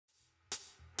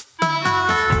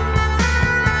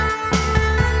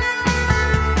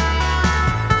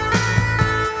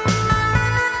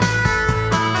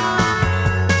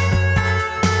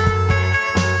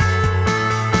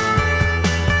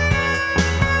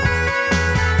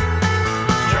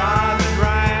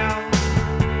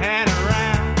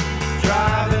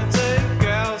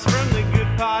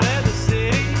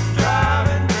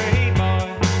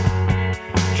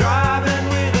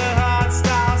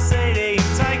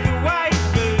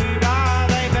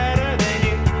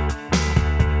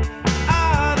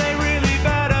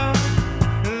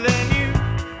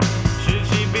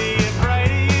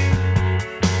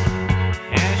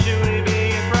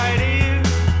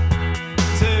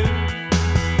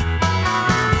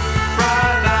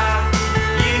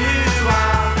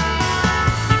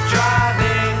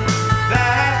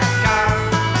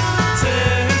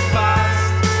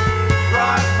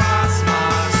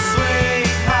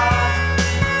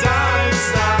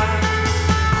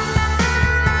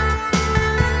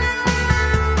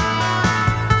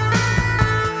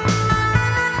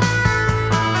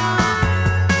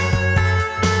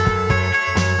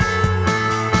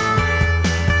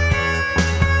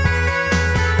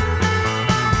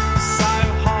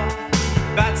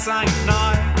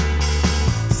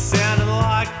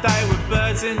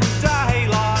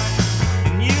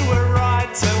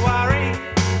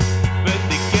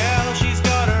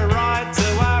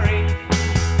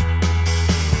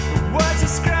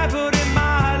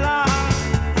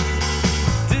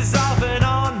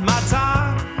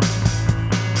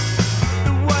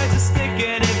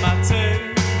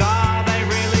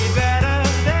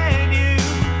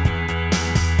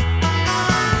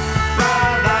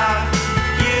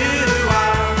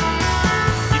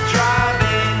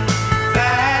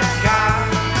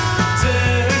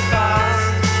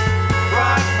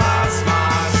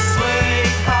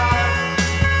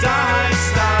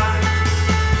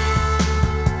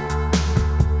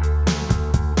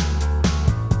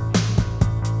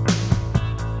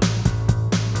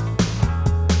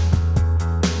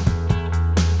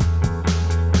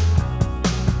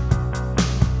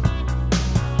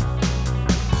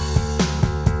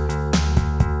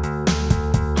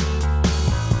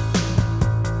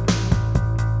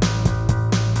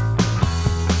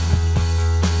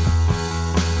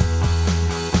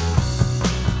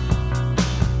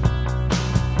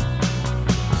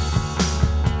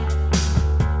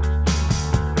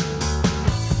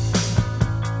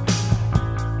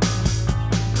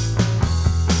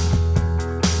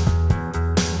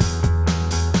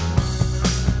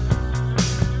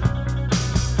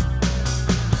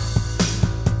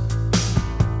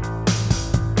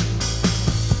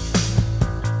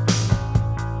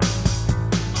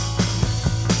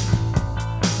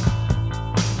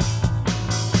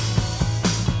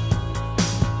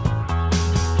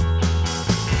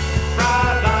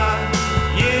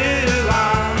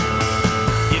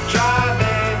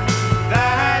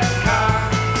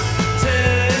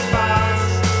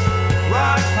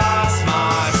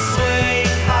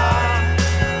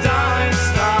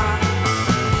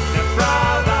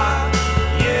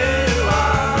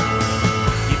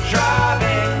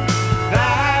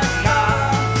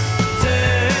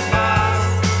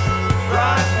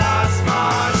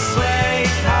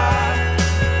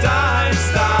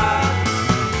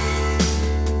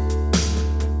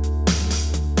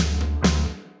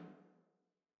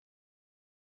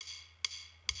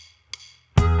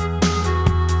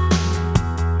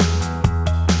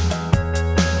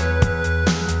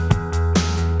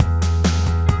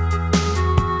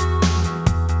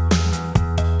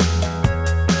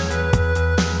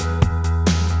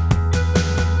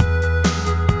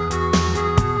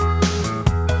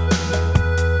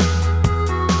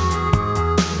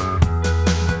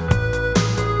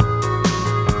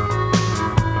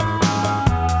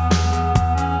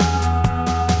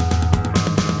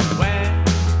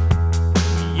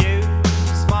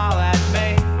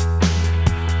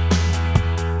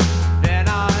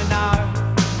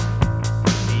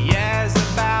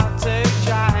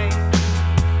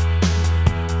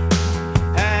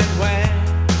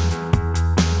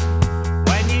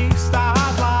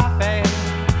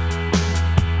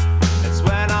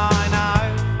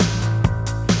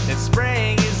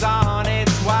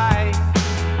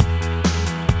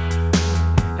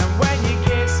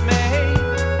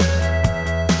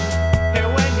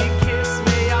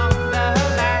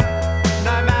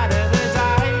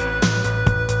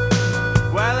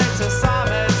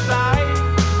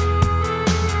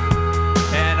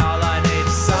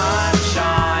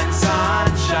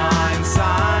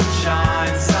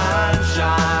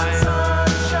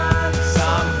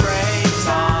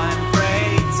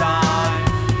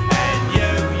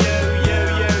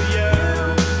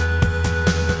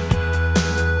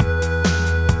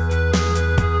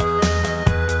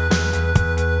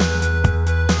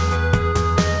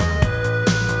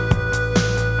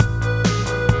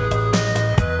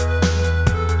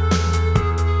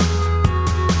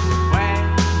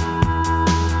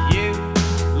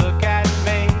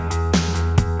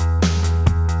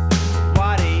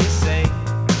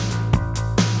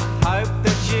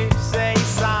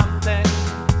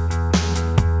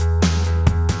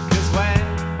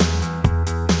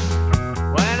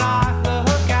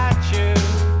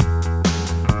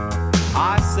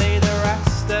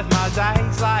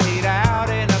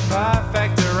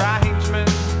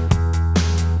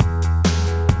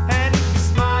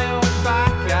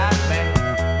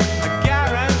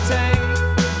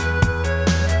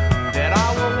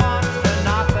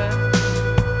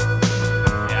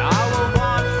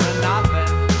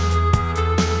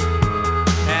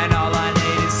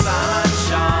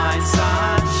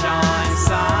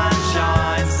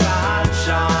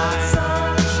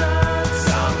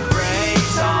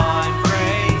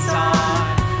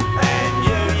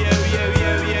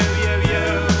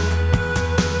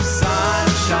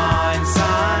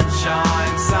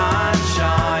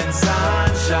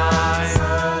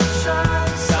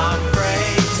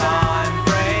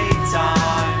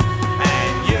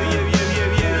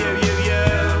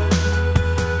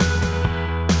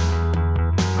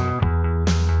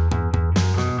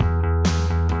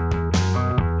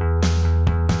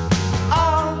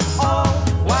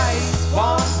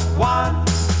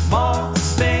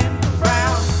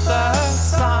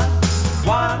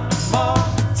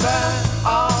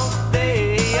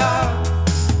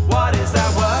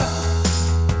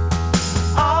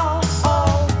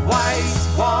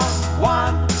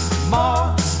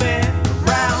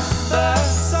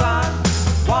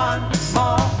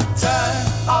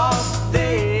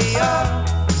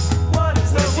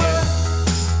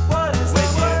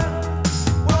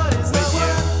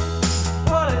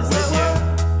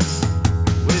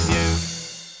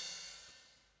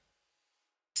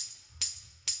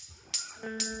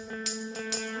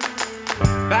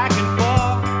Back and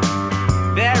forth,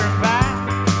 there and back.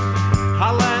 I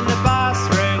learned the bus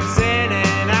routes in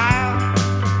and out.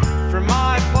 From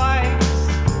my place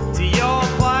to your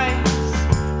place,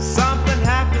 something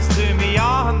happens to me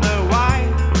on the way.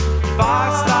 If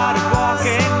I started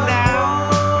walking now,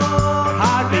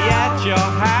 I'd be at your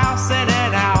house in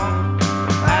and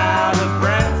out of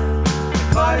breath,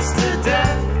 close to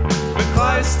death, but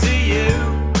close to you.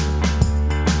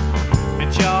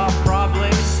 But you're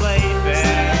probably sleeping.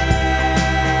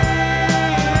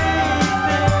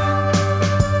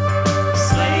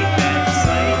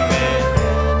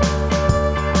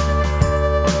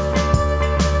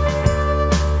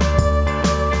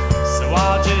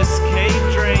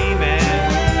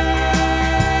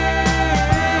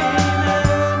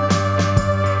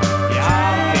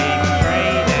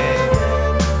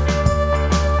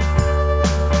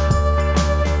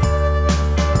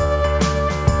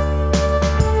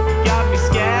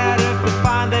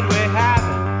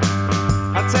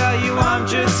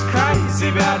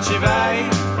 About you,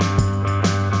 babe.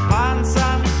 On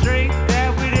some street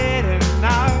that we didn't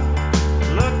know,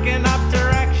 looking up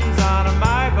directions on a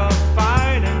mobile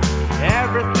phone, and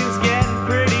everything's getting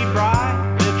pretty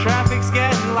bright, the traffic's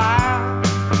getting loud.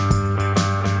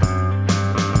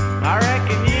 I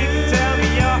reckon you can tell me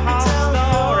your whole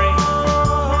story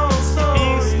if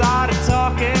you started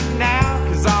talking now,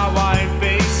 'cause I won't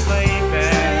be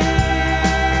sleeping.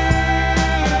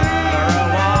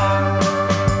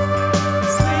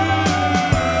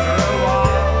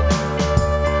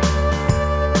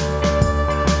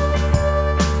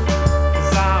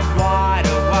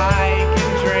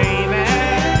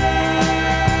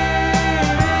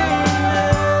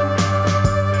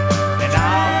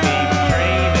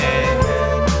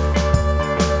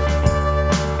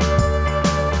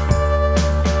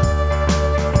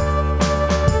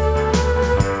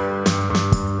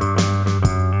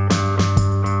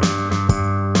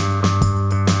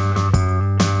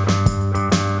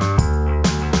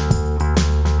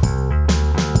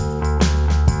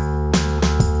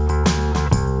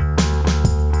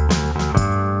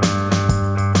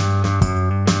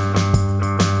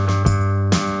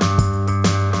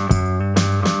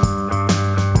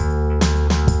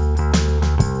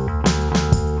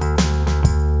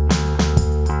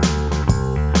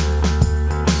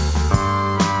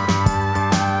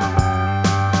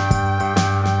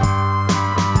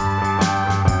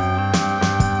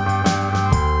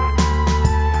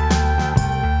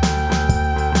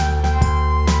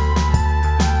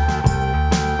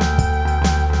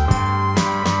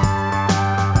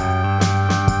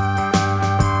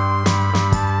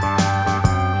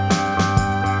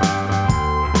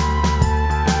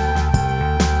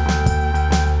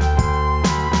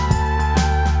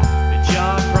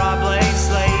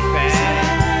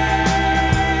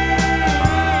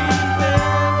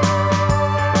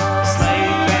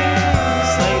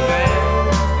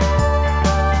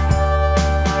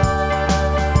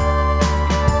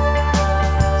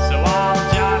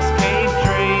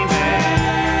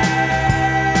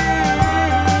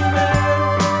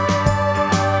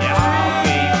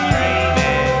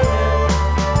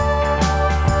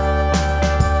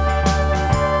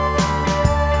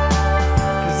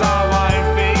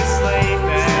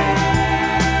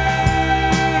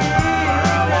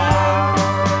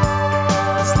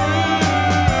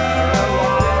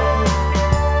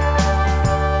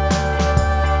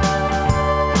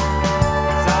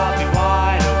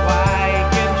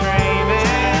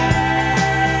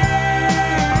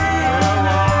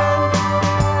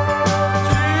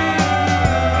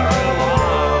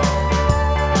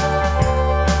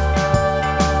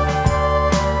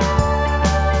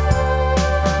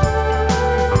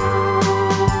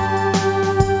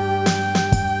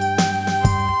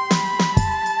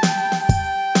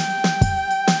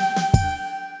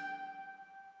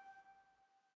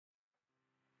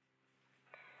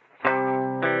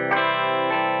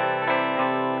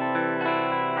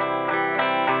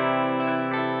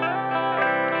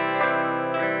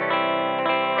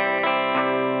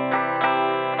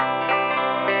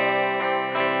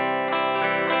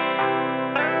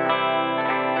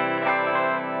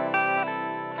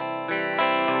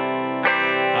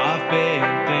 been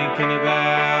thinking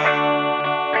about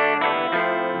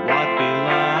what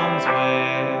belongs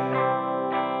where.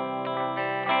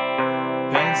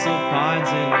 Pencil pines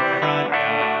in the front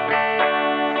yard,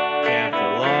 camphor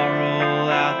laurel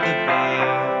out the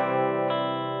back.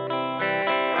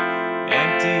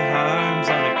 Empty homes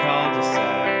on a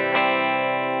cul-de-sac,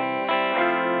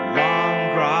 long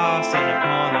grass on a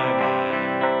porno mat.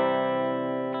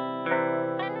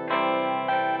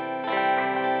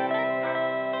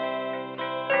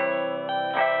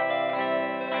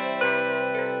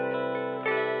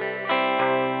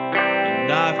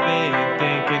 I've been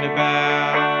thinking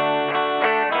about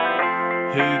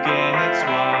who gets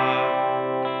what.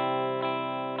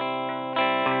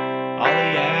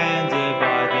 Oleander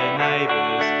by the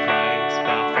neighbour's place,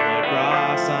 buffalo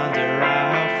grass under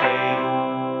our feet.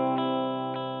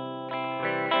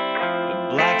 A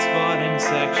black spot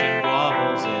intersection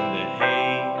wobbles in the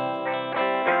heat.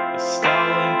 A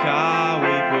stolen car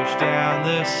we push down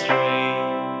the street.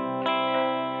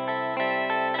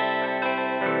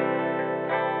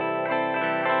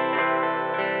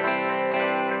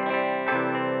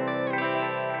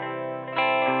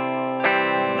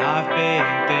 I've been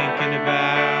thinking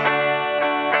about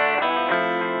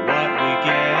what we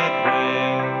get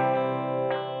when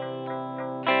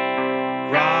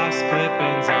grass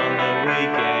clippings on the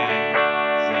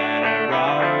weekends and a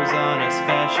rose on a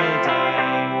special day.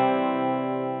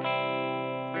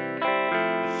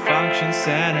 The function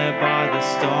centre by the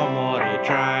stormwater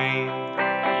drain,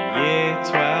 year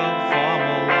 12